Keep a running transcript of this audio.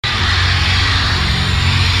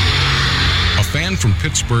from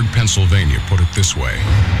Pittsburgh, Pennsylvania, put it this way.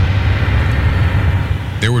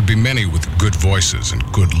 There would be many with good voices and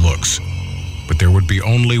good looks, but there would be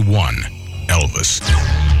only one Elvis.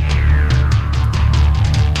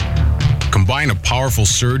 Combine a powerful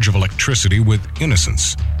surge of electricity with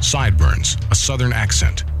innocence, sideburns, a southern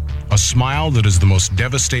accent, a smile that is the most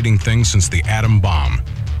devastating thing since the atom bomb,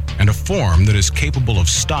 and a form that is capable of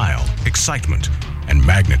style, excitement, and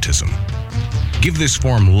magnetism. Give this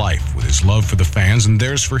form life with his love for the fans and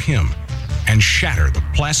theirs for him, and shatter the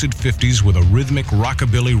placid 50s with a rhythmic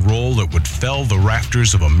rockabilly roll that would fell the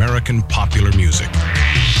rafters of American popular music.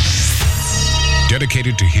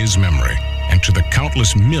 Dedicated to his memory and to the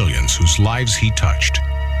countless millions whose lives he touched,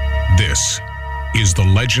 this is the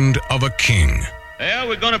legend of a king. Well,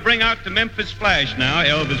 we're going to bring out the Memphis Flash now,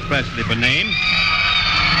 Elvis Presley by name.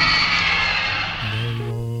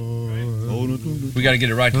 We got to get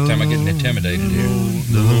it right this time. I'm getting intimidated here.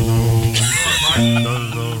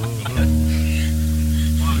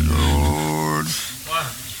 Lord.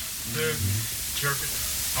 One, two, jerk it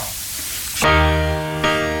off.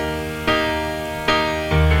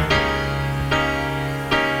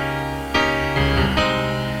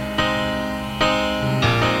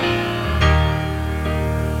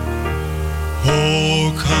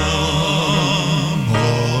 Oh, come,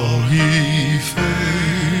 all ye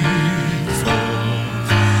faithful,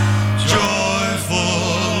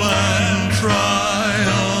 joyful and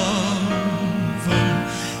triumphant.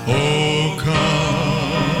 Oh,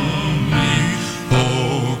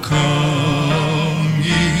 come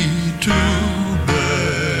ye to Bethlehem.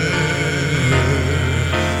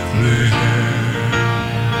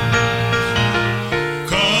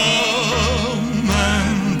 Come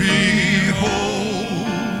and behold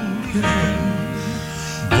him,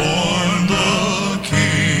 born the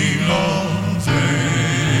King of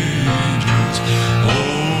angels.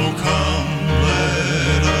 Oh, come,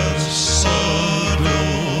 let us adore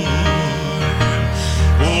him.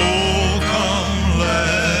 Oh, come,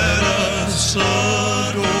 let us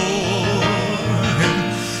adore him.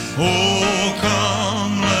 Oh,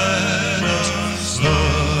 come, let us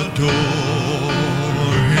adore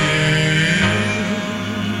him.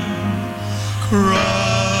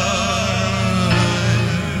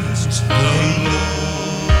 Christ the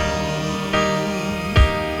Lord.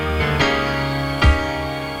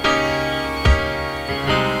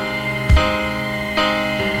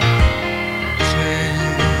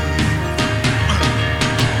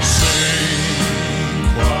 Sing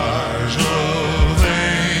choirs of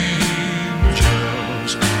angels.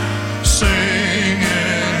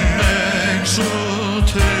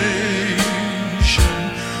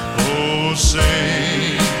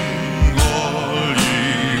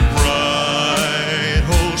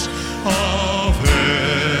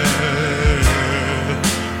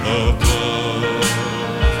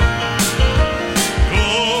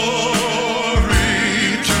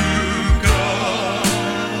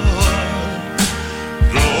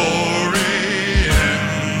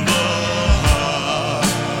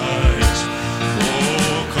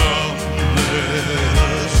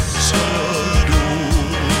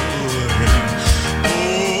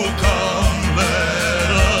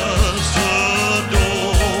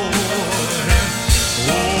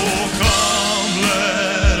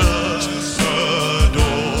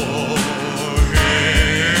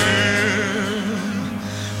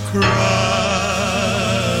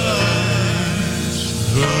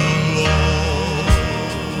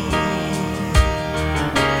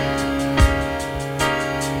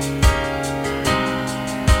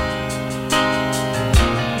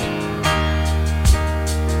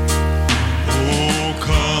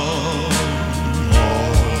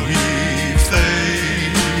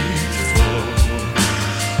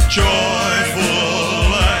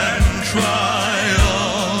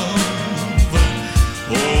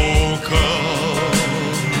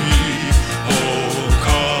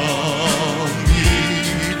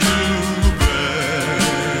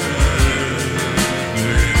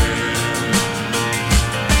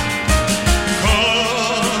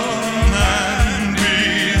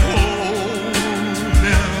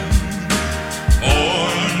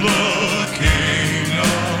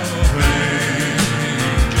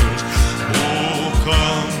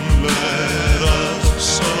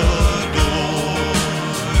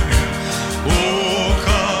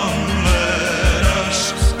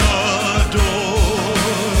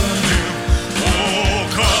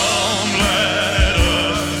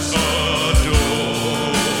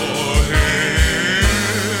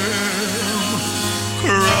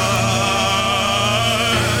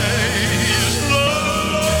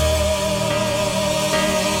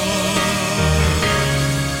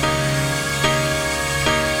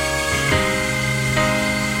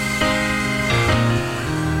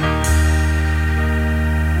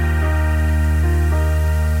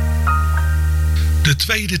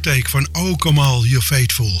 tweede take van O Come All You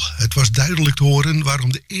Faithful. Het was duidelijk te horen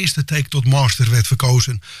waarom de eerste take tot master werd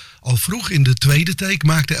verkozen. Al vroeg in de tweede take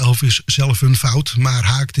maakte Elvis zelf een fout, maar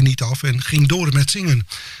haakte niet af en ging door met zingen.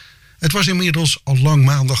 Het was inmiddels al lang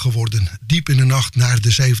maandag geworden, diep in de nacht naar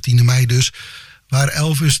de 17e mei dus, waar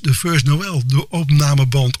Elvis The First Noel de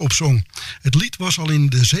opnameband opzong. Het lied was al in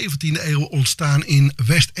de 17e eeuw ontstaan in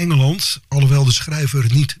West-Engeland, alhoewel de schrijver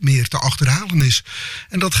niet meer te achterhalen is.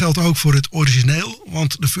 En dat geldt ook voor het origineel,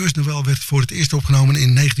 want The First Noel werd voor het eerst opgenomen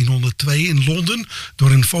in 1902 in Londen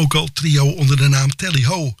door een vocal trio onder de naam Tally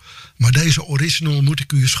Ho. Maar deze original moet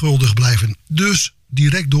ik u schuldig blijven. Dus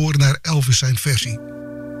direct door naar Elvis zijn versie.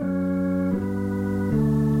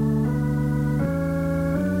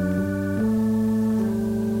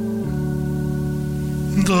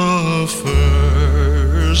 The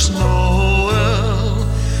first Noel,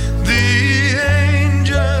 the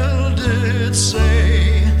angel did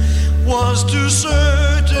say, was to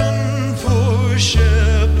certain poor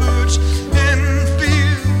shepherds in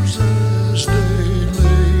fields as they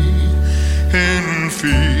lay, in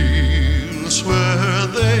fields where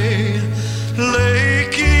they lay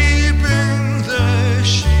keeping their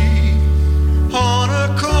sheep on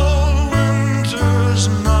a cold winter's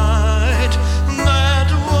night.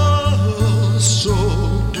 So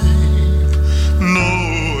deep,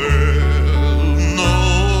 Noel,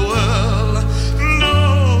 Noel,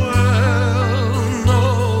 Noel,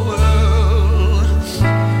 Noel.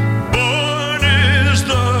 Born is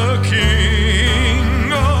the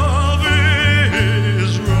King of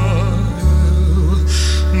Israel.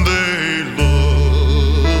 They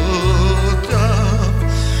looked up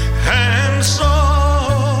and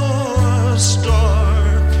saw a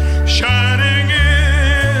star shining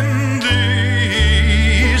in the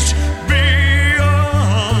east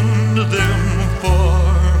beyond them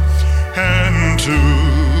far, and to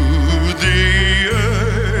the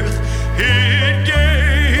earth it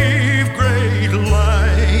gave great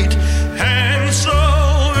light, and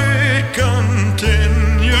so it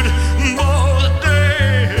continued both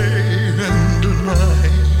day and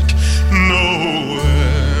night. Noel,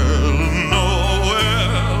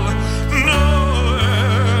 Noel,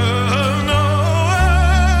 Noel,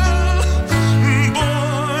 Noel.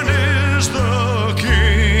 Born is the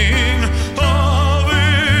King of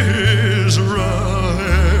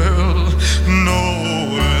Israel.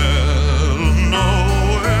 Noel, Noel, Noel,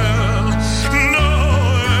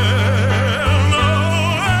 Noel.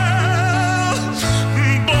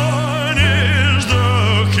 Born is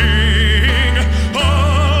the King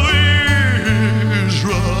of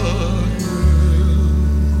Israel.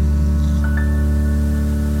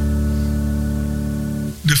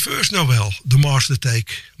 The First Noel, de master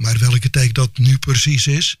take. Maar welke take dat nu precies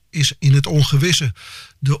is in het ongewisse.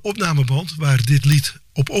 De opnameband waar dit lied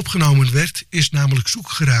op opgenomen werd, is namelijk zoek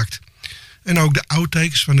geraakt. En ook de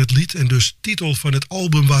outtakes van het lied en dus titel van het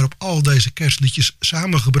album waarop al deze kerstliedjes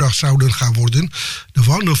samengebracht zouden gaan worden, The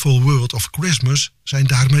Wonderful World of Christmas, zijn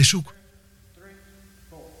daarmee zoek.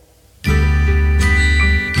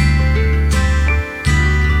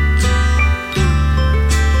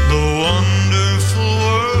 The wonderful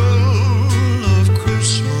world of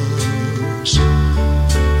Christmas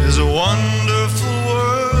is a wonderful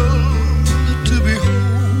world to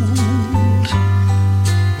behold.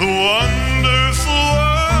 The wonderful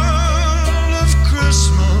world of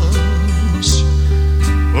Christmas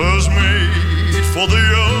was made for the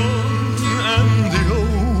young and the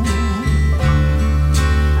old.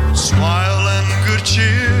 Smile and good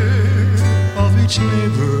cheer of each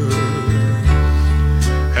neighbor,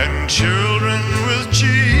 and children with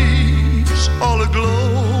cheeks all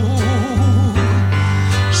aglow.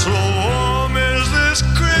 So warm is this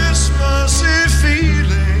Christmassy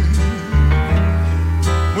feeling,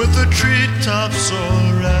 with the treetops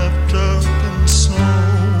all wrapped up in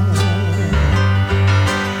snow.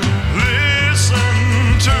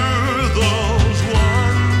 Listen to those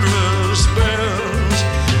wondrous bells,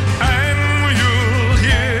 and you'll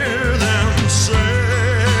hear them say,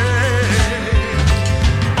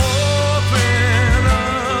 open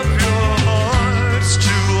up your hearts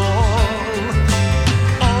to all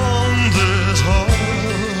on this holiday.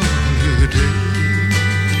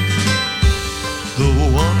 The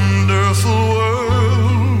wonderful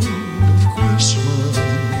world of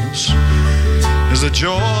Christmas is a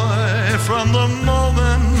joy from the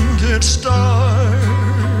moment it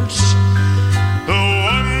starts. The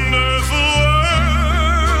wonderful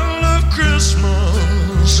world of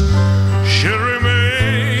Christmas should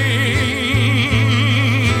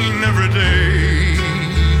remain every day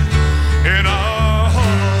in our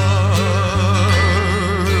hearts.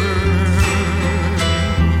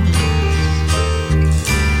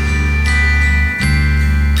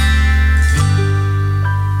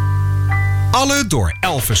 Alle door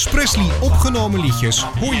Elvis Presley opgenomen liedjes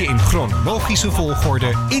hoor je in chronologische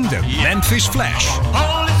volgorde in de Memphis Flash.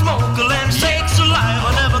 Holy smoke, land sakes alive.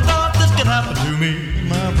 I never thought this could happen to me.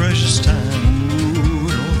 My precious time. Ooh,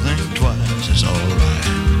 don't think twice, it's alright.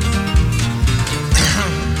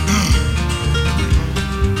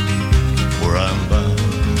 Where I'm bound,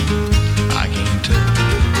 I can't tell.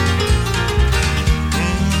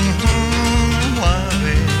 Why,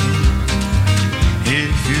 babe,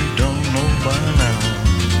 if you don't know by now,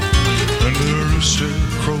 when the rooster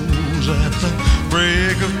crows at the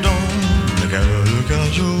break of dawn, look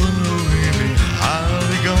out your window, baby, I'll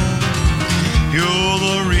be gone. You're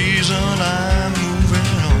the reason I'm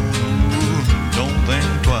moving on. Don't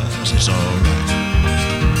think twice, it's alright.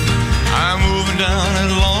 I'm moving down that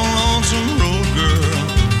long, lonesome road, girl.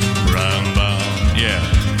 Where I'm bound, yeah,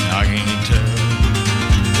 I can't tell.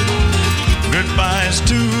 Goodbye is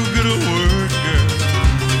too good a word, girl.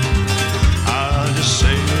 I'll just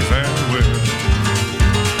say farewell.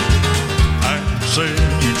 I say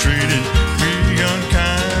you treated me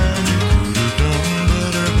unkind. You could have done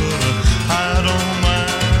better, but I don't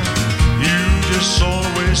mind. You just sort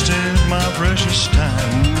of wasted my precious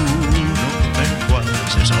time. Ooh, don't think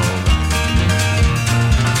twice, it's alright.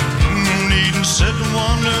 Needn't sit and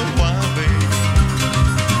wonder why, babe.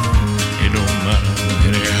 It don't matter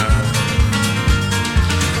anyhow.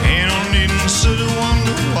 Ain't no needn't sit and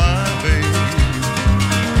wonder why, babe.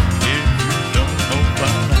 If you don't know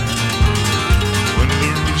by now, when the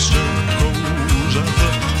rooster crows at the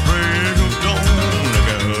break of dawn, look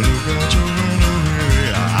out your window, baby,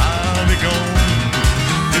 I'll be gone.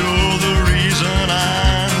 You're the reason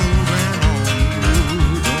I'm moving on.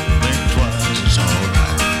 Ooh, don't think twice, it's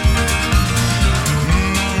alright.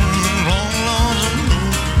 Long, lonesome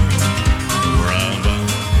road, where I'm bound,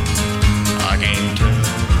 I can't tell.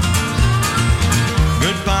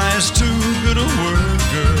 Goodbye is too good a word,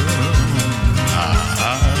 girl.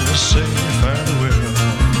 I'll just say farewell.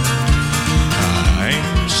 I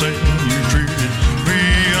ain't saying you treated me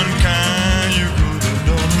unkind. You could have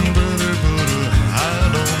done better, but I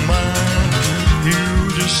don't mind. You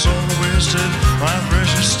just sort of wasted my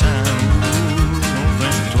precious time. Ooh, don't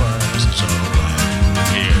think twice, it's alright.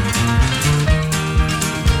 Yeah.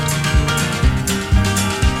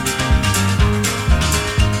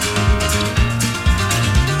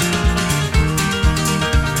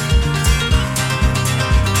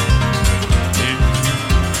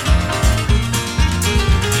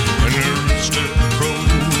 When the rooster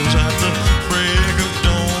crows at the break of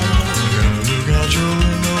dawn, look out your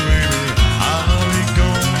window, baby, I'll be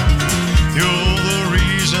gone. You're the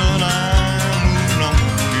reason I'm moving on.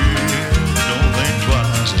 Yeah, don't think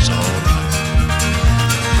twice, it's alright.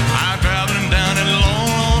 I'm traveling down that long,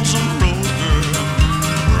 lonesome road, girl.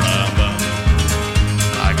 Where I'm bound,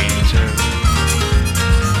 I can't tell.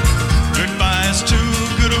 Goodbye is too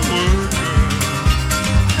good a word, girl.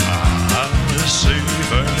 I'll just say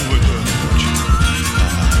farewell.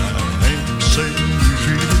 I ain't saying you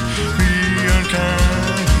treated me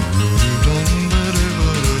unkind. You could have done better,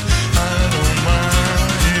 but I don't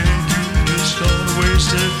mind. Yeah, you just sort of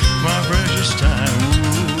wasted my precious time.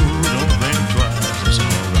 Ooh, don't think twice, it's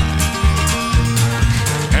alright.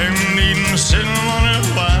 Ain't needing to sit and wonder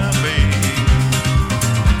why, babe.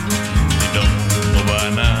 You don't know by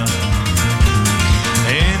now.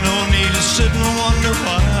 Ain't no need to sit and wonder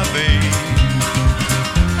why, babe.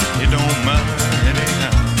 It don't matter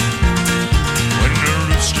anyhow. When the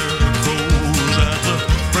rooster crows at the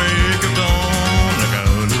break of dawn, look out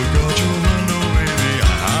your window, baby,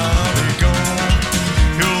 I'll be gone.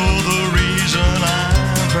 You're the reason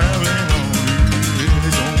I'm traveling on. You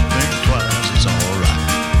really don't think twice, it's alright.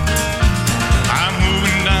 I'm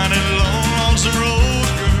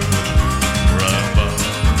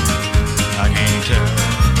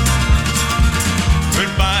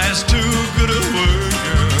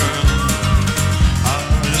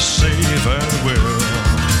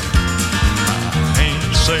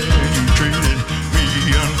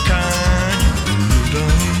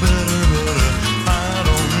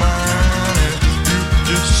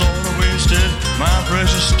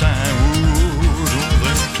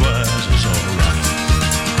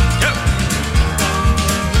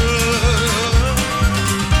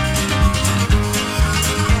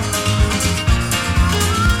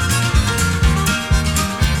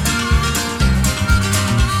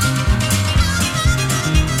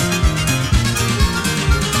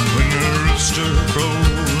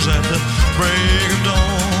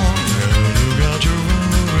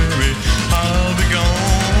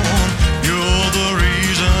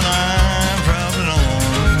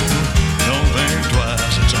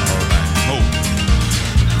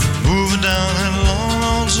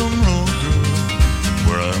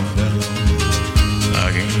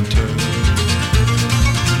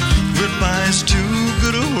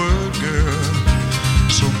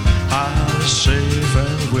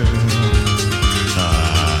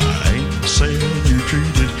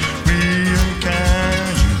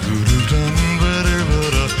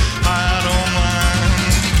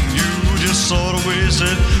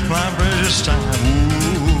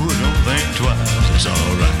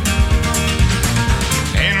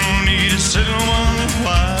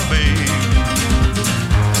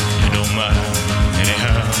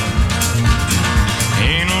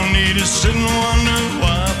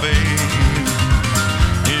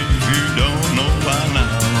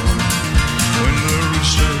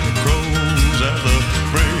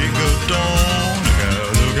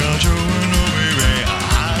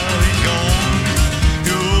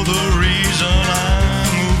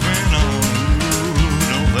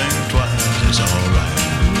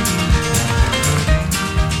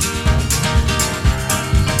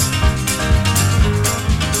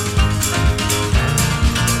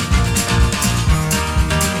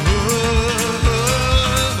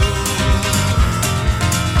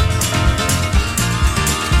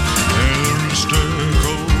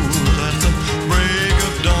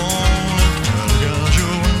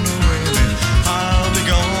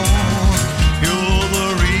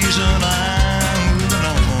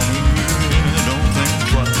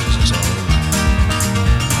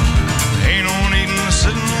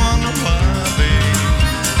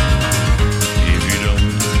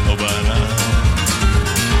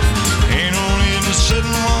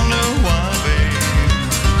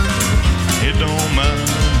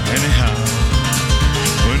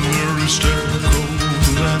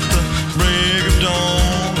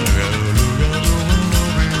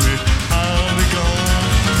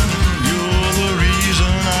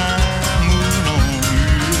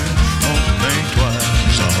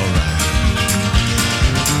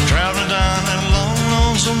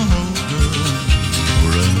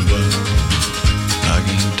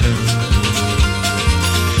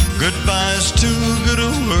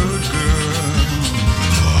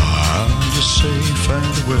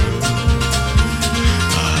fare thee well.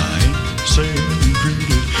 I ain't saying you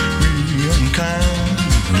treated me unkind,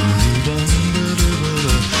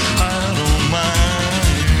 I don't mind.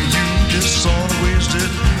 You just sort of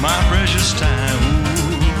wasted my precious time.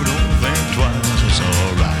 Ooh, don't think twice, it's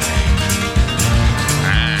alright.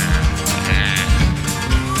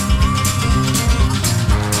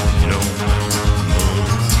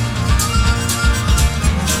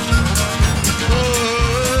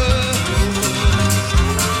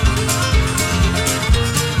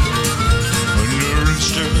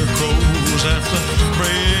 At the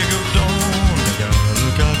break of dawn, I gotta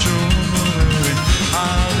look out your window,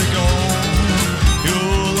 I'll be gone.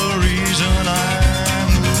 You're the reason I'm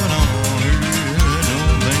moving on.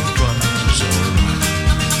 Don't think twice, it's alright.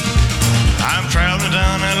 I'm traveling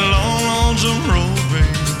down that long, lonesome road,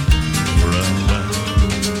 baby. Right down,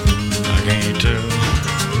 I can't tell.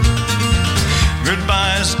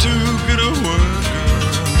 Goodbye's too good a word, girl.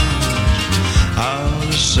 I'll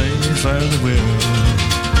just say fare thee well.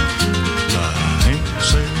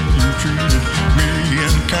 Say you treated me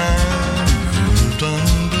unkind, you've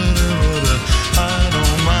done better, but I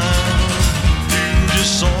don't mind. You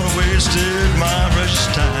just sort of wasted my precious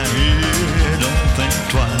time. Yeah, don't think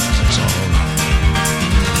twice, it's alright.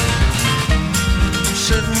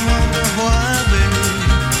 Sit and wonder why, baby,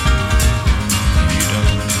 you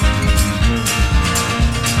don't.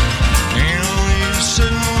 Ain't no need to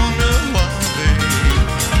sit and wonder why, baby.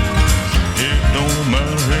 It don't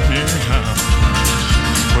matter anyhow.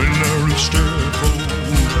 When the rooster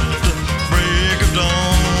crows at the break of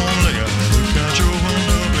dawn, they gotta look out your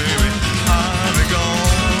window, baby, I'll be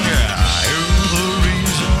gone. Yeah, you're the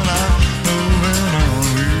reason I'm moving on.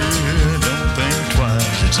 Yeah, don't think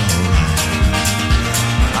twice, it's alright.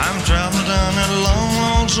 I'm traveling down that long,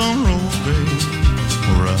 lonesome road, baby,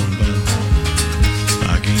 around back,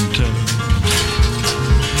 I can't tell.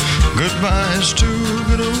 Goodbye's too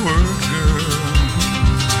good a word, girl.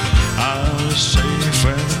 I'll say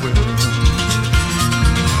farewell.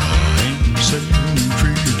 I ain't saying you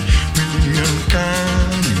treated me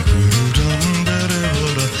unkind. You could've done better,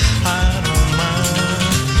 but I don't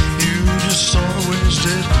mind. You just sort of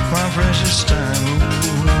wasted my precious time.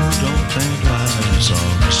 Ooh, don't think twice, it's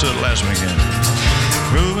all. So last me again.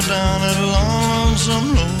 Moving down that long,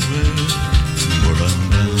 lonesome road, baby, but I'm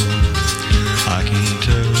down, I can't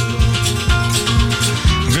tell.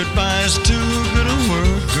 Goodbye's too good a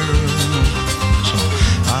word, girl. So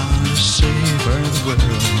I'll just say farewell.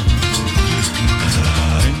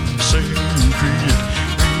 I ain't saying you treated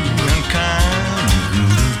me unkind. You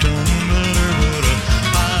could've done better, but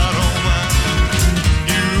I don't mind.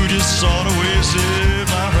 You just sort of wasted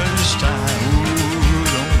my precious time. Ooh,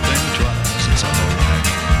 don't think twice, it's alright.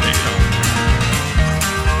 Hey,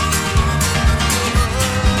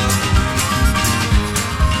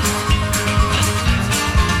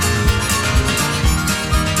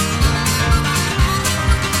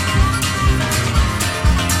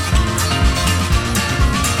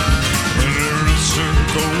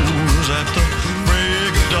 at the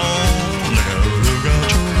break of dawn, now look out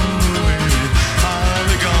your window, baby, I'll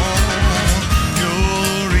be gone. You're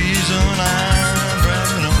the reason I'm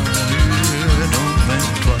driving on. Yeah, don't think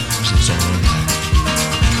twice, it's alright.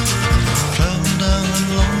 Traveling down that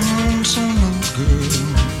lonesome road, girl,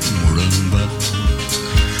 run back,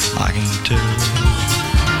 I can't tell.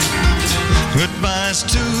 Goodbye's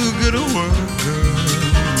too good a word, girl,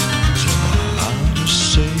 so I'll just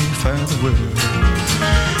say farewell.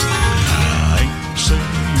 Say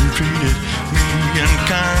you treated me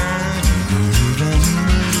unkind, you've done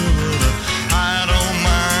better, but I don't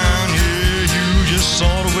mind. Yeah, you just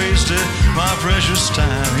sort of wasted my precious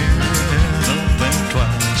time. Yeah, don't think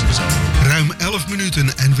twice, it's all. Ruim 11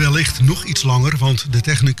 minuten en wellicht nog iets langer, want de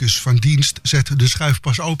technicus van dienst zet de schuif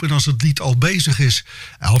pas open als het lied al bezig is.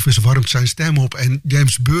 Elvis warmt zijn stem op en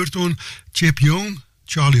James Burton, Chip Young,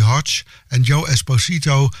 Charlie Hodge en Joe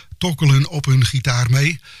Esposito tokkelen op hun gitaar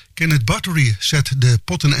mee. Kenneth Battery zet de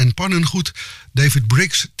potten en pannen goed. David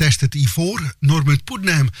Briggs test het ivoor. Norman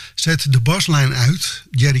Putnam zet de baslijn uit.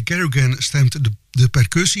 Jerry Kerrigan stemt de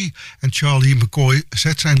percussie. En Charlie McCoy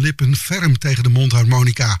zet zijn lippen ferm tegen de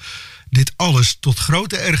mondharmonica. Dit alles tot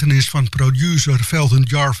grote ergernis van producer Velton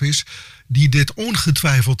Jarvis, die dit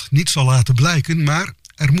ongetwijfeld niet zal laten blijken, maar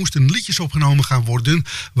er moesten liedjes opgenomen gaan worden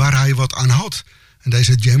waar hij wat aan had. En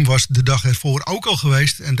deze jam was de dag ervoor ook al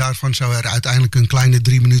geweest en daarvan zou er uiteindelijk een kleine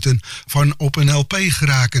 3 minuten van op een LP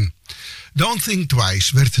geraken. Don't Think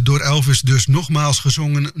Twice werd door Elvis dus nogmaals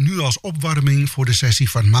gezongen, nu als opwarming voor de sessie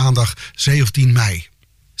van maandag 17 mei.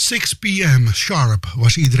 6 p.m. sharp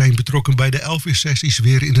was iedereen betrokken bij de Elvis-sessies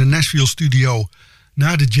weer in de Nashville-studio.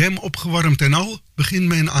 Na de jam opgewarmd en al, begint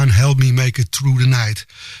men aan Help Me Make It Through the Night.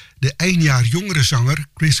 De 1 jaar jongere zanger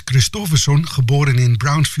Chris Christopherson, geboren in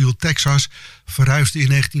Brownsville, Texas, verhuisde in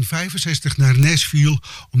 1965 naar Nashville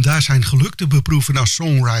om daar zijn geluk te beproeven als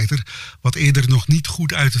songwriter, wat eerder nog niet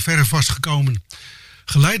goed uit de verf was gekomen.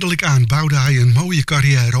 Geleidelijk aan bouwde hij een mooie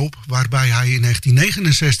carrière op, waarbij hij in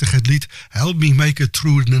 1969 het lied Help Me Make It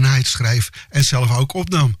Through the Night schreef en zelf ook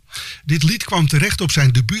opnam. Dit lied kwam terecht op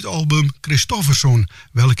zijn debuutalbum Christopherson,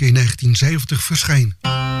 welke in 1970 verscheen.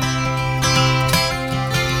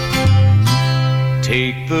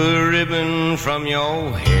 Take the ribbon from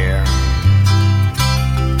your hair,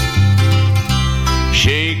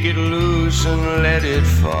 shake it loose and let it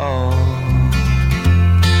fall,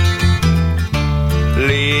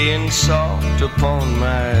 laying soft upon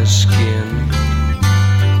my skin,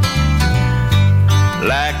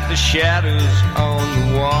 like the shadows on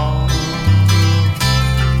the wall.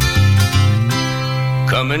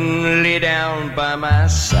 Come and lay down by my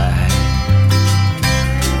side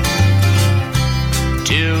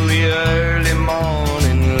till the early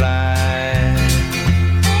morning light.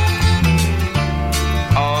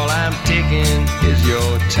 All I'm taking is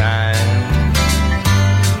your time.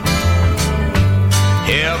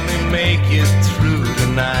 Help me make it through the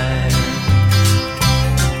night.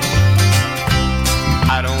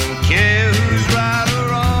 I don't care who's right or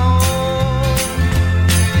wrong.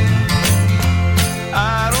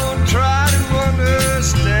 I don't try to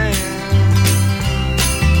understand.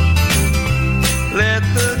 Let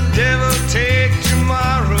the devil take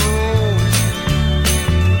tomorrow.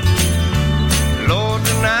 Lord,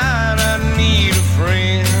 tonight I need a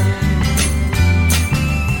friend.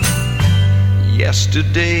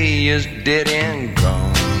 Yesterday is dead and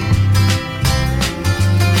gone,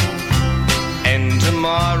 and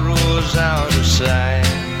tomorrow's out of sight.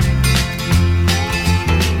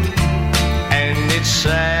 And it's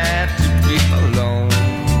sad to be alone.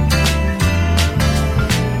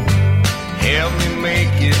 Help me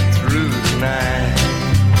make it through the night.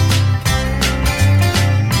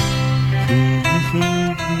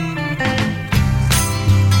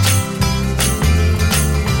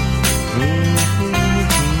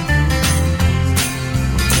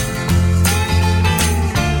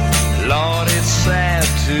 Lord, it's sad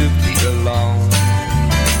to be alone.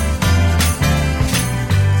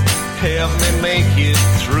 Help me make it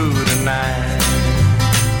through the night.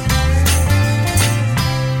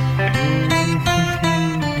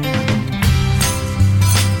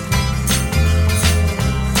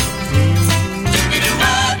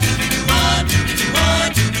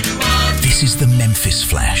 This is the Memphis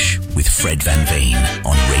Flash with Fred Van Veen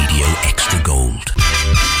on Radio Extra Gold.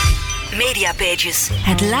 Mediapages,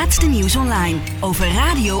 het laatste nieuws online over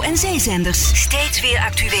radio- en zeezenders. Steeds weer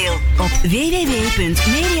actueel op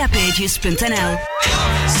www.mediapages.nl.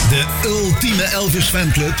 De ultieme Elvis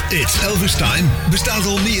fanclub, It's Elvis Time, bestaat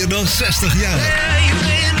al meer dan 60 jaar.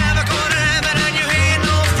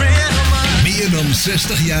 Meer dan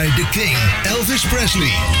 60 jaar de King, Elvis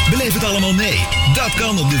Presley. Beleef het allemaal mee. Dat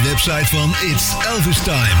kan op de website van It's Elvis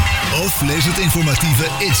Time. Of lees het informatieve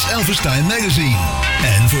It's Elvis Time magazine.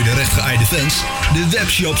 En voor de rechtgeaarde fans, de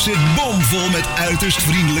webshop zit bomvol met uiterst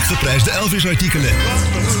vriendelijk geprijsde Elvis-artikelen.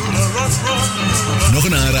 Nog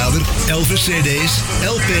een aanrader, Elvis CD's,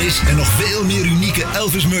 LP's en nog veel meer unieke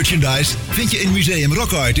Elvis-merchandise vind je in Museum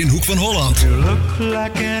Rock Art in Hoek van Holland.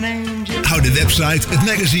 Hou de website, het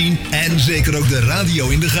magazine en zeker ook de radio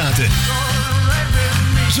in de gaten.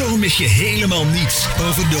 Zo mis je helemaal niets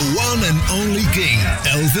over de one and only King,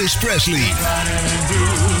 Elvis Presley.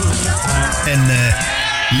 En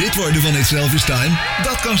lid worden van It's Elvis Time?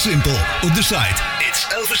 Dat kan simpel op de site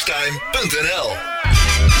itselvistime.nl.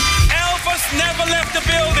 Elvis never left the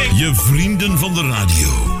building. Je vrienden van de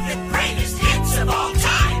radio.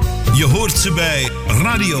 Je hoort ze bij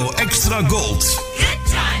Radio Extra Gold.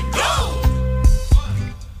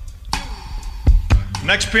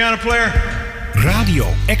 Next piano player.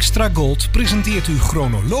 Radio Extra Gold presenteert u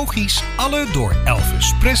chronologisch alle door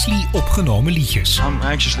Elvis Presley opgenomen liedjes. I'm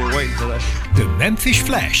anxiously waiting for that. De Memphis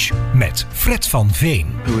Flash met Fred van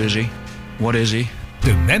Veen. Who is he? What is he?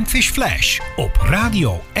 De Memphis Flash op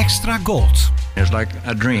Radio Extra Gold. It's like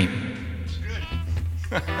a dream.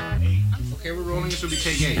 Okay, we're rolling. This will be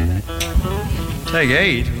take 8. Take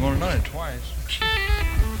 8? We've only done it twice.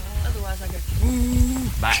 Otherwise I get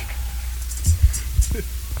Back.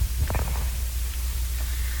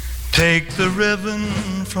 Take the ribbon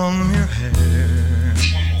from your hair.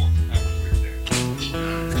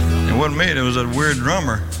 And what made it was that weird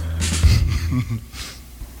drummer.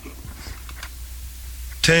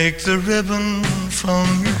 Take the ribbon from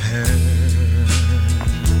your hair.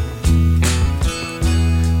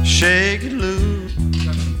 Shake it loose.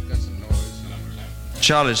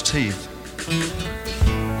 Charlie's teeth.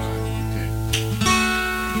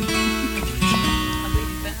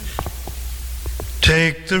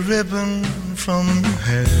 Take the ribbon from your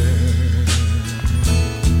hair.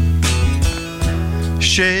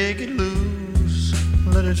 Shake it loose,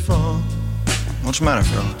 let it fall. What's the matter,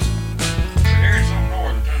 Phil? I'm hearing some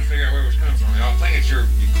noise. I'm trying to figure out where it was coming from. I think it's your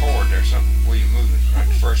cord there, something where you move it. Right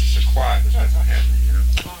at first it's so quiet, but that's not happening, you know.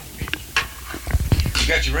 You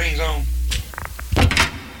got your rings on?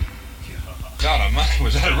 God almighty,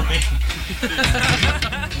 was that a ring?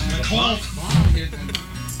 12.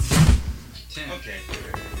 Okay.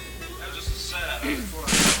 That was just a setup.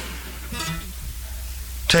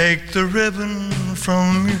 Take the ribbon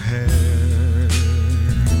from your hair.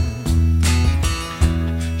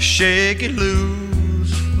 Shake it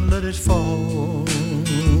loose, let it fall.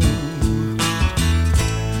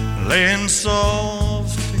 Laying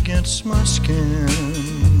soft against my skin,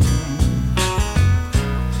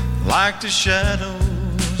 like the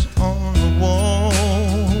shadows on the wall.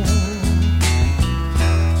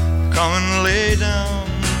 Come and lay down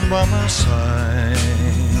by my side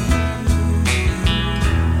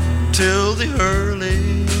till the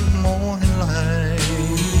early morning light.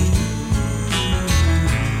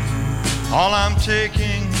 All I'm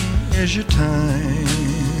taking is your time.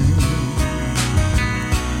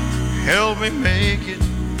 Help me make it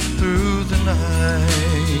through the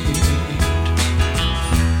night.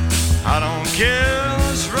 I don't care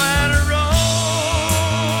what's right or wrong.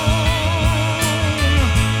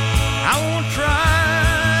 I won't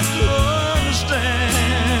try to understand.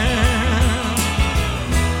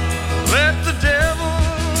 Let the devil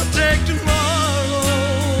take tomorrow,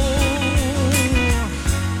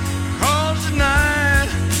 'cause tonight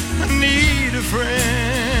I need a friend.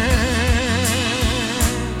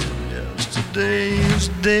 Yesterday's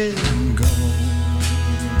dead and gone,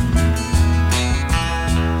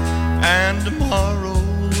 and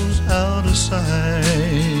tomorrow's out of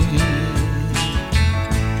sight.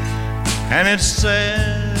 And it's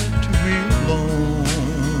sad to be alone.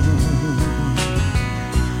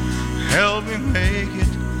 Help me make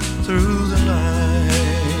it through the night.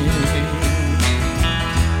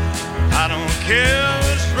 I don't care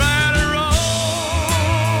what's right or wrong.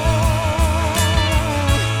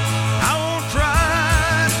 I won't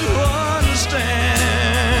try to understand.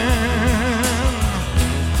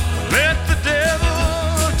 Let the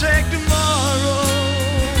devil take tomorrow,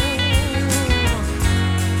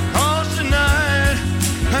 'cause tonight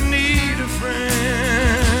I need a friend.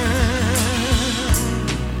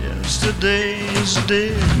 Yesterday's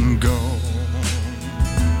dead and gone,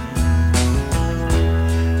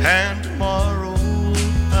 and tomorrow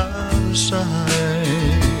out of sight.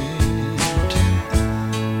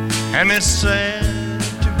 And it's sad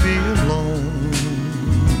to be alone.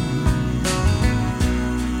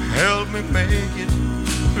 Help me make it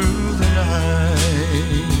through the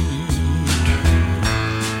night.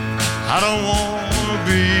 I don't want to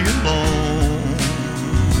be alone.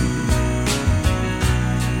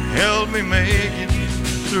 Help me make it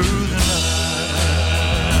through the night.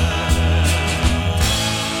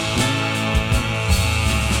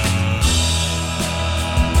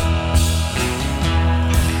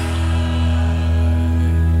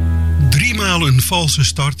 Driemaal een valse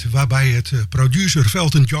start, waarbij het producer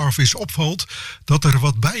Velton Jarvis opvalt dat er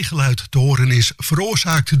wat bijgeluid te horen is,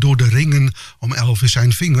 veroorzaakt door de ringen om Elvis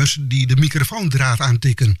zijn vingers die de microfoondraad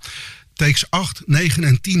aantikken. Takes 8, 9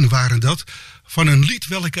 en 10 waren dat, van een lied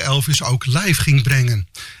welke Elvis ook live ging brengen.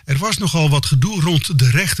 Er was nogal wat gedoe rond de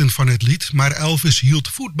rechten van het lied, maar Elvis hield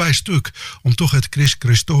voet bij stuk om toch het Chris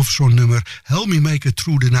Christopherson nummer Help Me Make It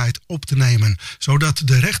Through the Night op te nemen, zodat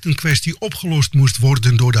de rechtenkwestie opgelost moest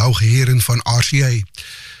worden door de hoge heren van RCA.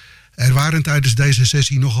 Er waren tijdens deze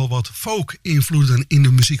sessie nogal wat folk-invloeden in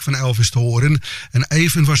de muziek van Elvis te horen. En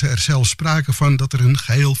even was er zelfs sprake van dat er een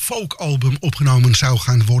geheel folk-album opgenomen zou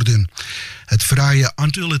gaan worden. Het fraaie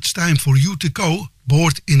Until It's Time For You To Go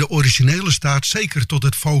behoort in de originele staat zeker tot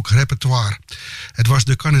het folk-repertoire. Het was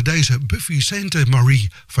de Canadese Buffy Sainte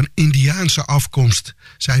Marie van Indiaanse afkomst.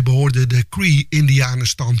 Zij behoorde de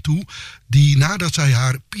Cree-Indianenstam toe, die nadat zij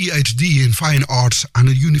haar PhD in Fine Arts aan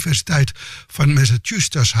de Universiteit van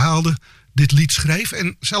Massachusetts haalde, dit lied schreef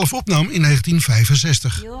en zelf opnam in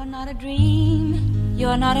 1965. You're not a dream,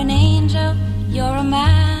 you're not an angel, you're a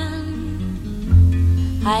man.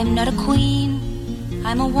 I'm not a queen,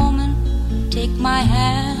 I'm a woman, take my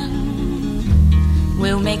hand.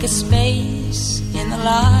 We'll make a space in the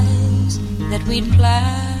lives that we'd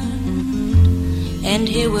planned, and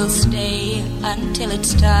here we'll stay until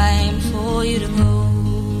it's time for you to go.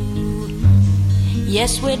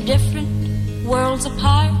 Yes, we're different, worlds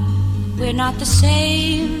apart, we're not the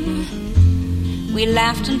same. We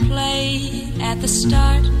laughed and played at the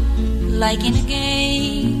start, like in a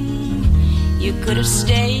game. You could have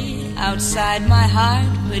stayed outside my heart,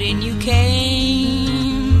 but in you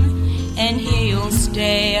came. And here you'll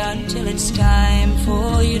stay until it's time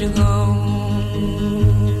for you to go.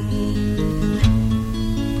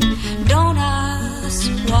 Don't ask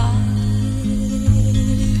why.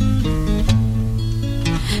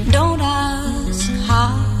 Don't ask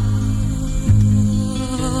how.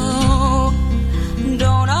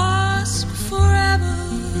 Don't ask forever.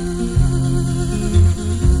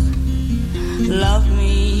 Love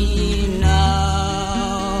me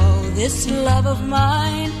now. This love of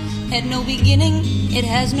mine had no beginning, it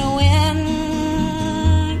has no end.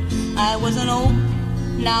 I was an oak,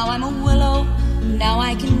 now I'm a willow, now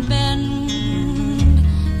I can bend.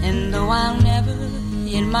 And though I'll never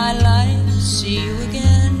in my life see you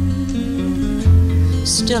again,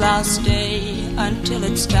 still I'll stay until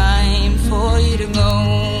it's time for you to go.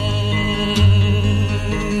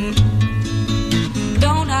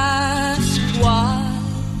 Don't ask why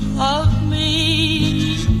of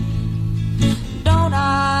me. Don't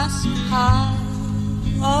ask how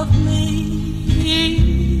of me.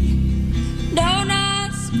 Don't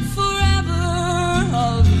ask forever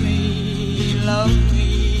of me. Love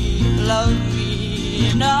me, love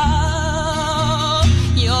me now.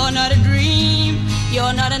 You're not a dream,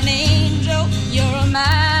 you're not an angel, you're a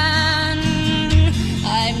man.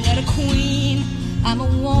 I'm not a queen, I'm a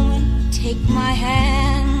woman, take my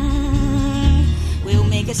hand. We'll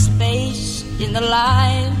make a space in the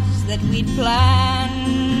lives that we'd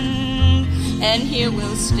planned. And here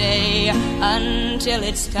we'll stay until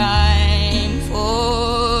it's time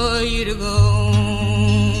for you to go.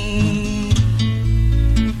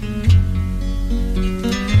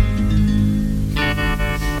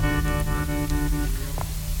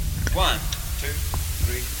 One, two,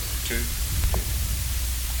 three, two.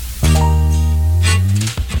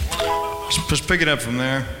 Just pick it up from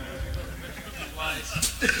there.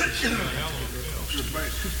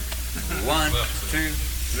 One, two,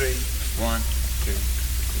 three, one, two.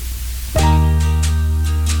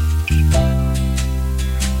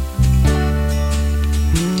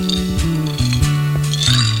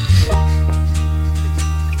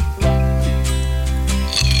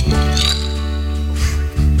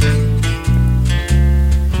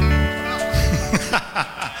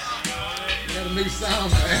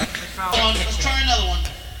 Sound, man. Let's try another one.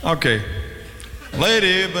 Okay.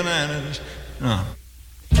 Lady Bananas. No.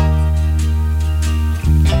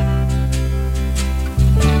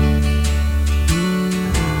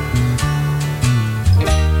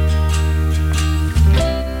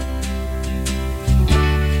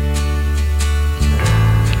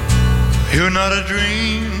 You're not a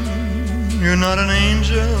dream, you're not an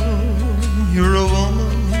angel, you're a woman.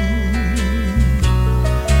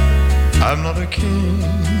 I'm not a king,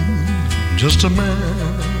 just a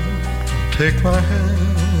man. Take my hand.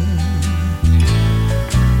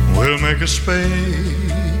 We'll make a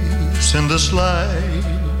space in this life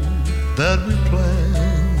that we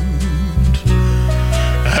planned.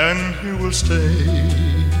 And you will stay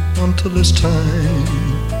until it's time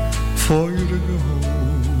for you to go.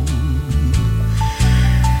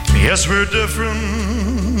 Yes, we're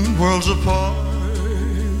different, worlds apart.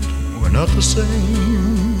 We're not the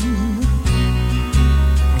same.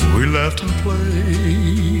 We laughed and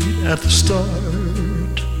played at the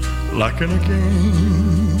start, like in a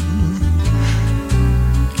game.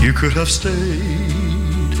 You could have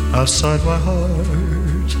stayed outside my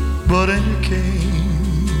heart, but then you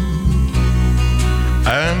came.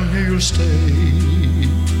 And you'll stay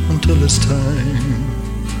until it's time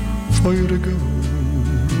for you to go.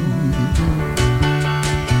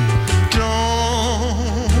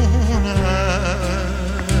 Don't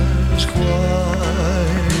ask why.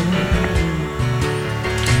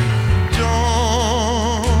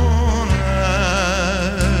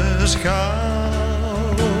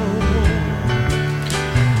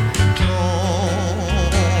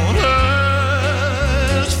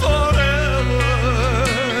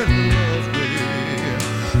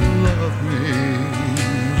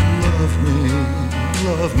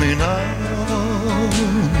 Love me now.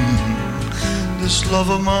 This love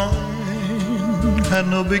of mine had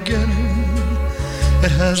no beginning,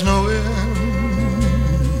 it has no end.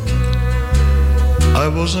 I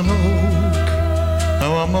was an oak,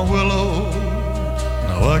 now I'm a willow,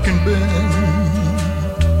 now I can bend.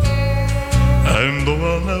 And though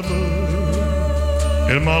I'll never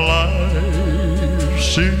in my life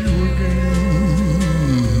see you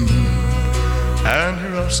again, and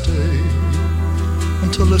here I'll stay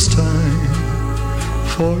until it's time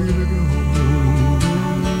for you to go.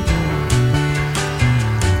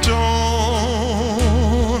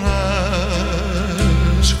 Don't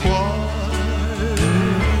ask why.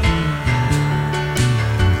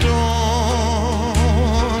 Don't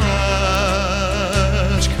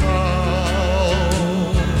ask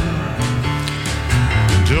how.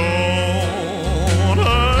 Don't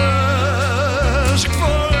ask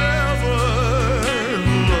forever.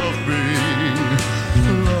 Love me,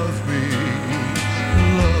 love me,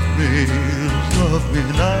 love me, love me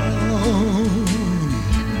now.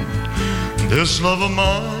 This love of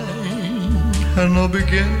mine had no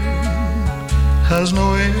beginning, has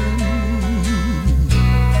no end.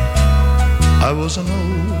 I was an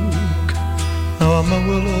oak, now I'm a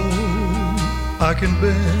willow I can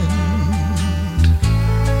bend.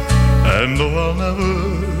 And though I'll never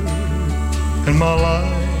in my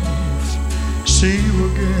life see you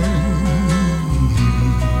again,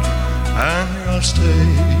 and here I'll stay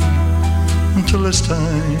until it's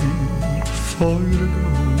time for you to go.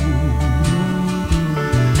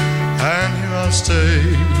 And here I'll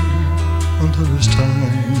stay until it's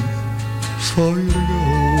time for you to go.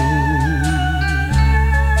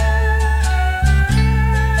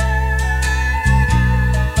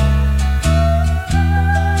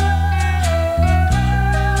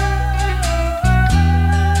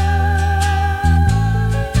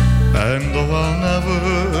 And though I'll never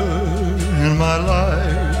in my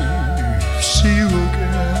life see you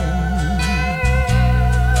again,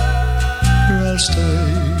 here I'll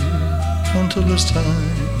stay until it's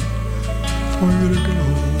time for you to go.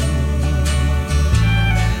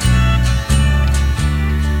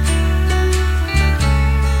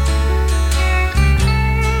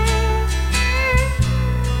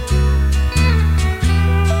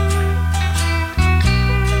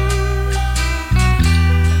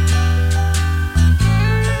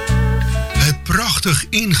 Prachtig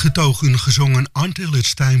ingetogen gezongen Until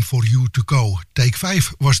It's Time For You To Go. Take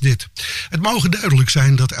 5 was dit. Het mogen duidelijk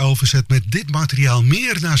zijn dat Elvis het met dit materiaal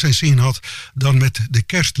meer naar zijn zin had dan met de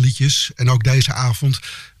kerstliedjes. En ook deze avond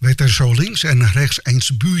werd er zo links en rechts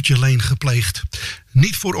eens buurtjeleen gepleegd.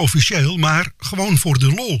 Niet voor officieel, maar gewoon voor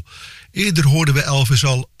de lol. Eerder hoorden we Elvis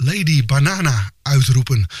al Lady Banana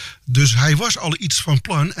uitroepen. Dus hij was al iets van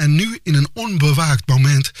plan en nu in een onbewaakt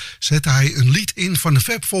moment zette hij een lied in van de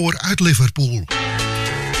Fab Four uit Liverpool.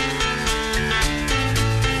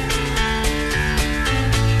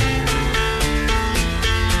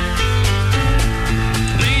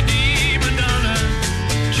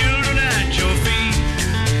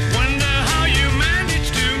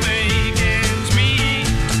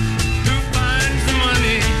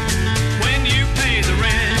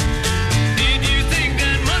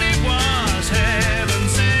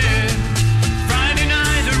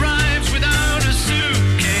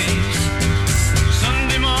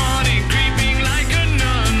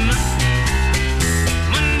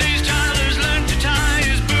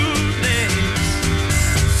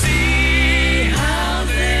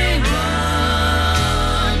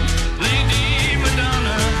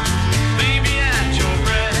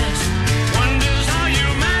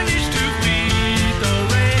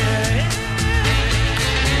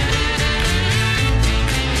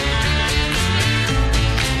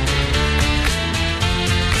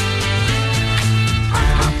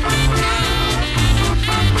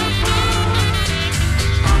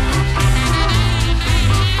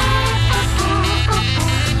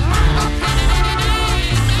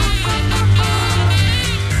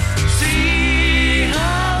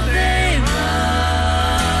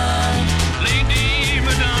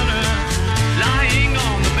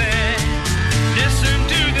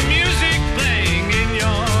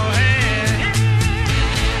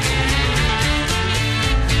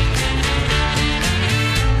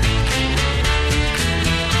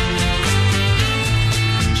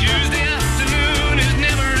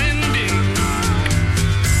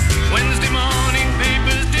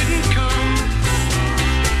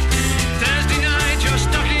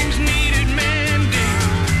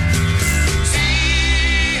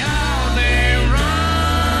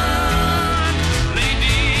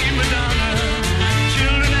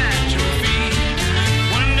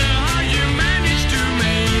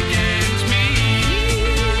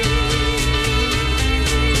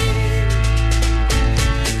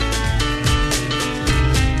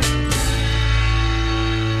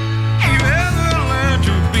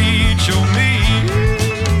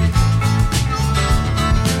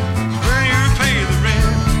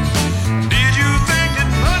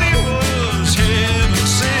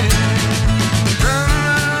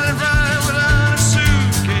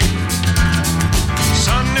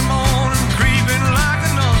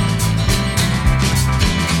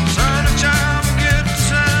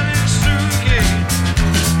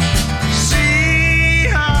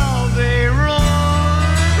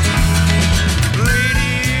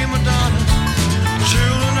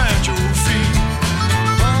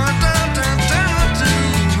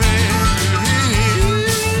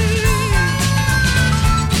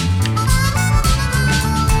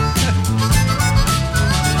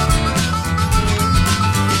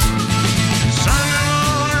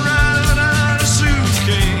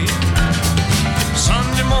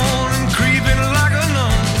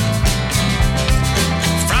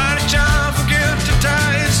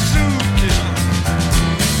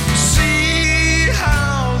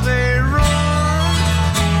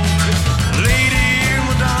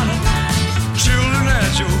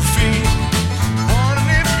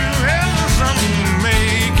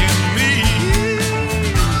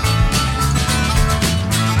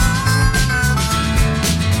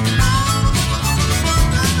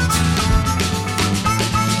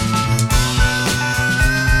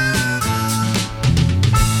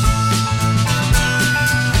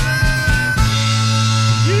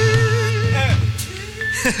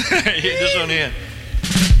 This one in.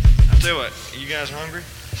 I'll tell you what, you guys hungry?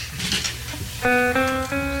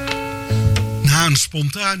 Na een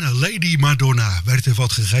spontane Lady Madonna werd er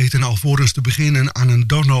wat gegeten alvorens te beginnen aan een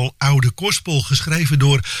Donald oude gospel geschreven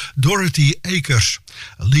door Dorothy Akers.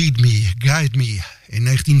 Lead Me, Guide Me. In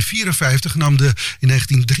 1954 nam de in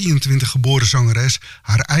 1923 geboren zangeres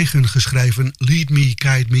haar eigen geschreven Lead Me,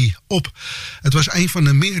 Guide Me op. Het was een van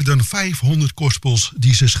de meer dan 500 gospels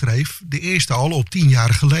die ze schreef, de eerste al op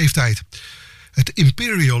 10-jarige leeftijd. Het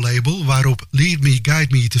Imperial label waarop Lead Me,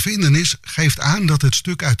 Guide Me te vinden is, geeft aan dat het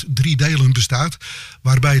stuk uit 3 delen bestaat,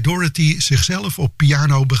 waarbij Dorothy zichzelf op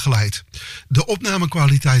piano begeleidt. De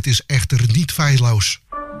opnamekwaliteit is echter niet feilloos.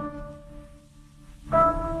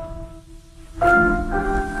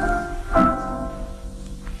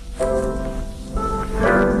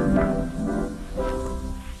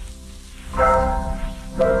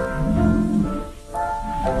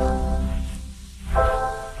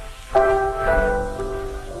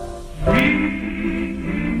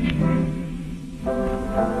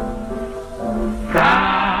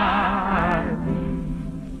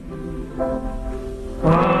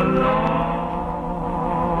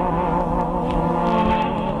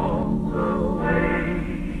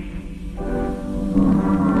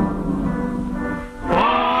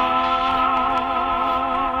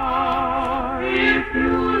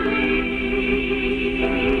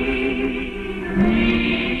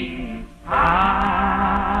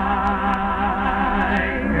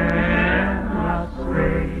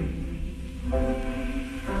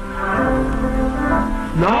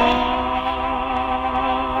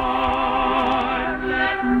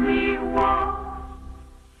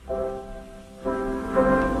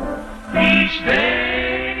 may see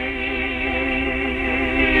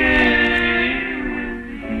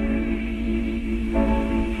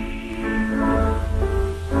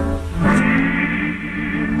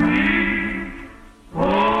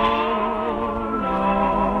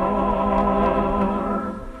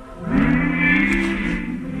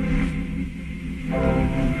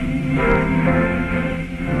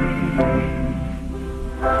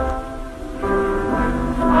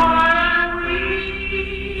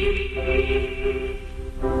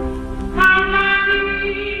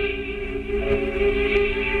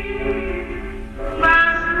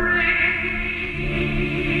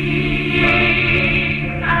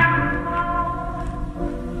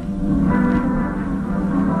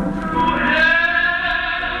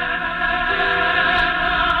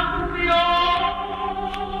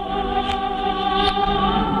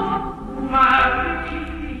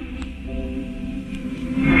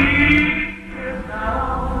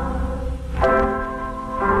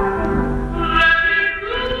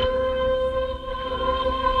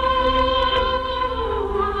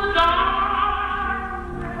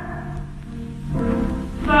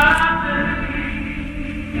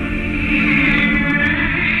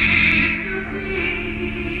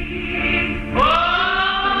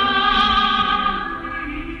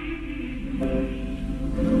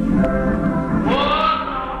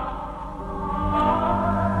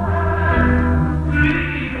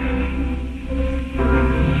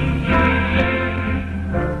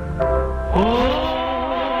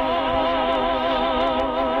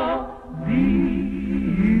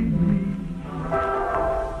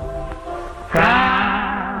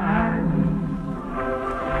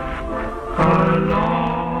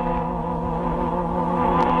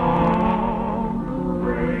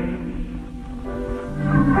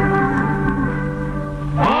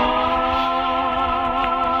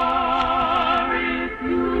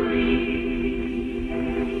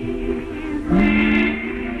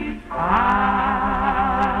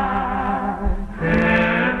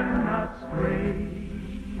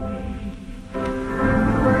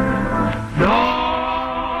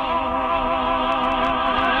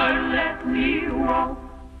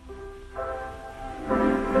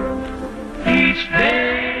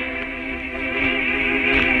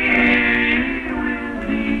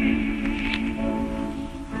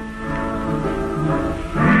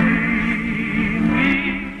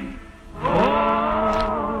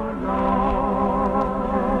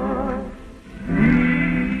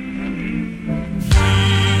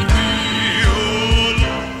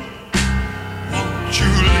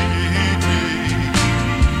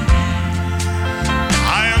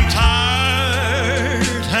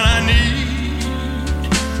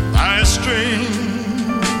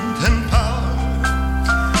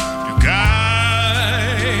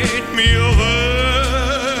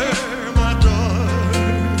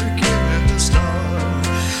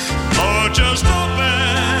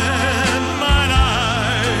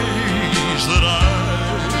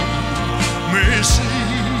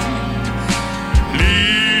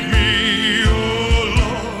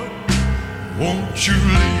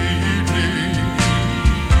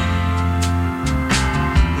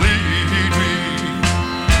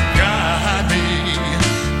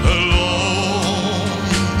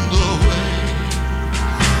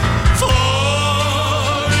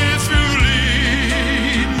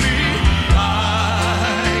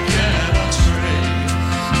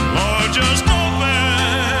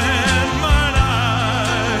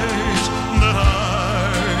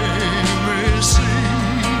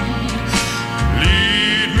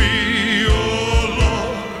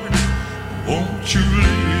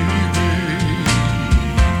leave me?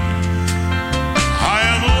 I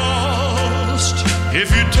am lost if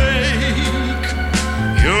you take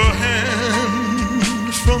your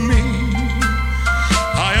hand from me.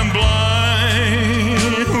 I am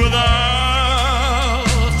blind without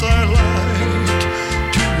thy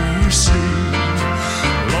light to see.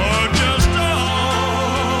 Lord, just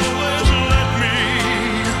always let me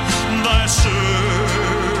thy servant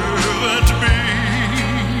be,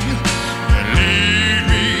 and lead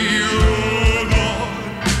me, oh Lord,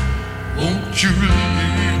 won't you lead me?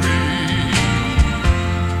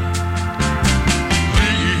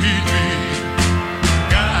 Lead me,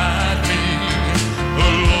 guide me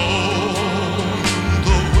along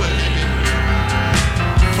the way.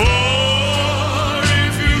 For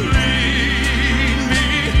if you lead me,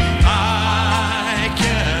 I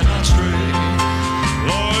cannot stray.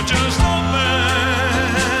 Lord, just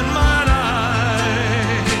open mine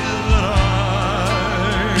eyes that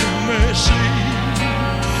I may see.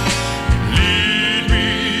 Lead me,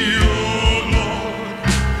 oh Lord,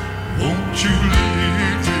 won't you lead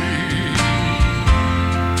me?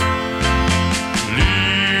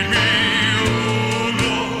 Lead me, oh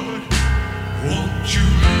Lord, won't you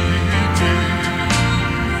lead me?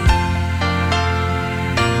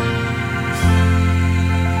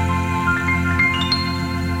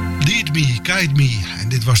 Lead Me, Guide Me. En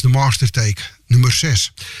dit was de mastertake, nummer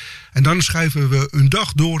 6. En dan schuiven we een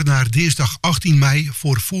dag door naar dinsdag 18 mei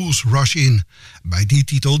voor Fools Rush In. Bij die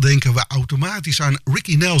titel denken we automatisch aan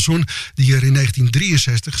Ricky Nelson, die er in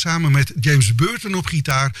 1963 samen met James Burton op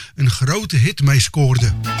gitaar een grote hit mee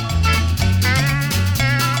scoorde.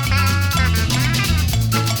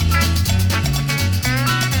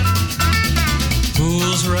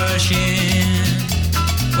 Fools rush in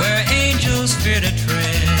where angels fear to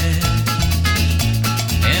tread,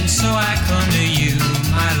 and so I come to you,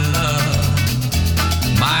 my love,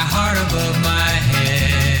 my heart above my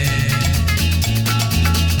head.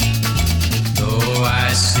 Though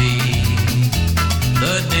I see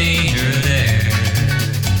the danger there,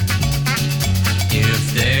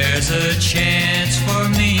 if there's a chance for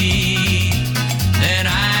me, then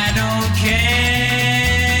I don't care.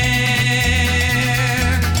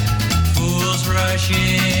 Fools rush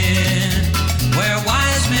in where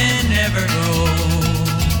wise men never go,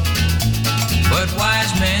 but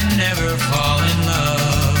wise men never fall in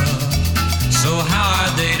love, so how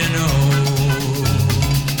are they to know?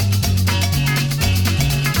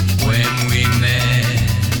 When we met,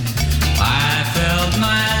 I felt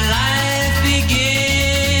my life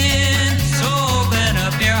begin, so open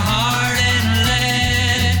up your heart and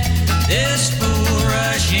let this fool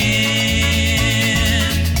rush in.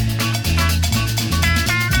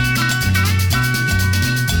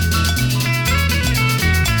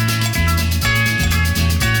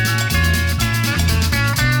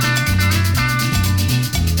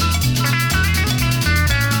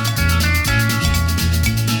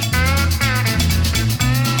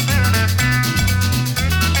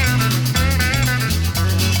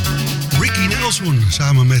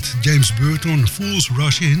 Samen met James Burton, Fools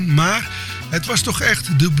Rush In. Maar het was toch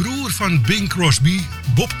echt de broer van Bing Crosby,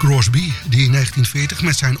 Bob Crosby, die in 1940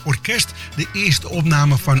 met zijn orkest de eerste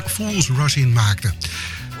opname van Fools Rush In maakte.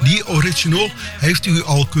 Die original heeft u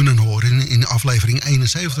al kunnen horen in aflevering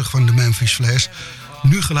 71 van de Memphis Flash.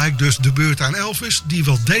 Nu gelijk dus de beurt aan Elvis, die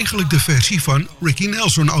wel degelijk de versie van Ricky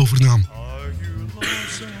Nelson overnam.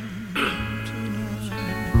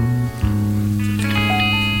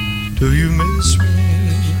 Do you miss me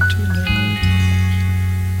tonight?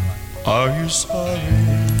 Are you sorry?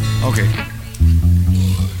 Okay.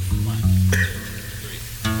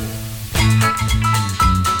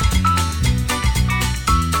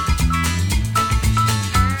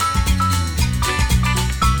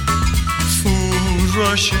 Fools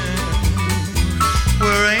rush in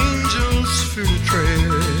where angels fear to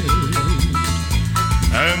tread,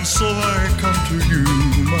 and so I come to you,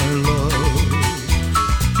 my love,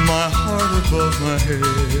 my heart above my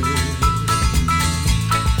head.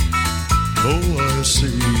 Oh, I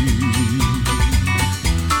see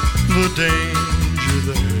the danger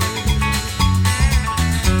there.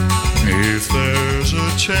 If there's a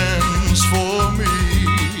chance for me,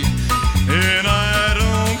 and I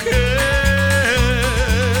don't care.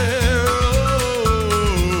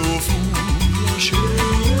 Oh, foolish,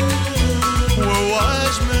 where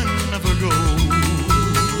wise men never go,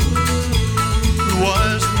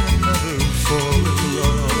 wise men never fall in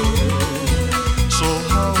love, so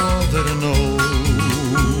how are they to know?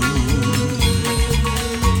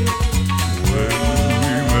 When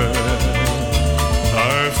we met,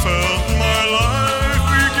 I felt my life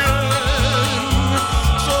began,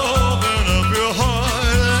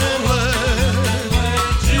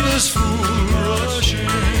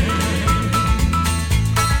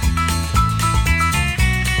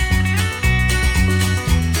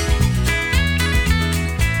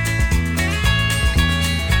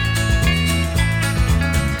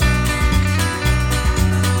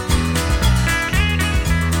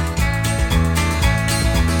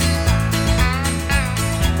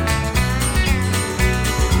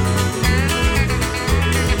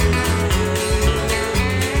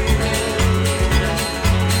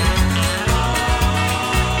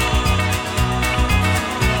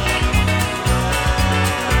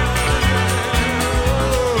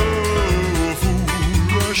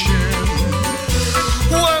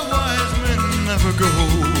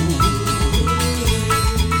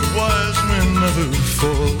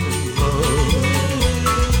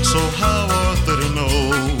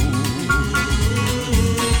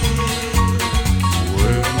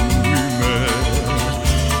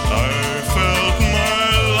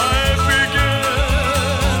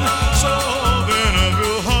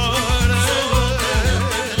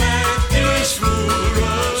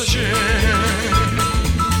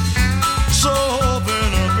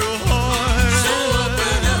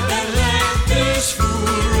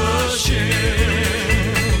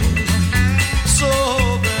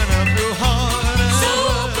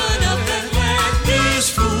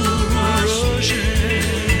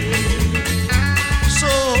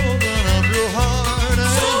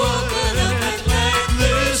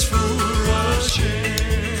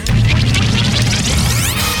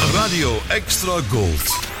 Radio Extra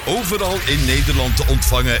Gold. Overal in Nederland te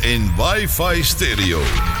ontvangen in wifi stereo.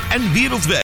 En wereldwijd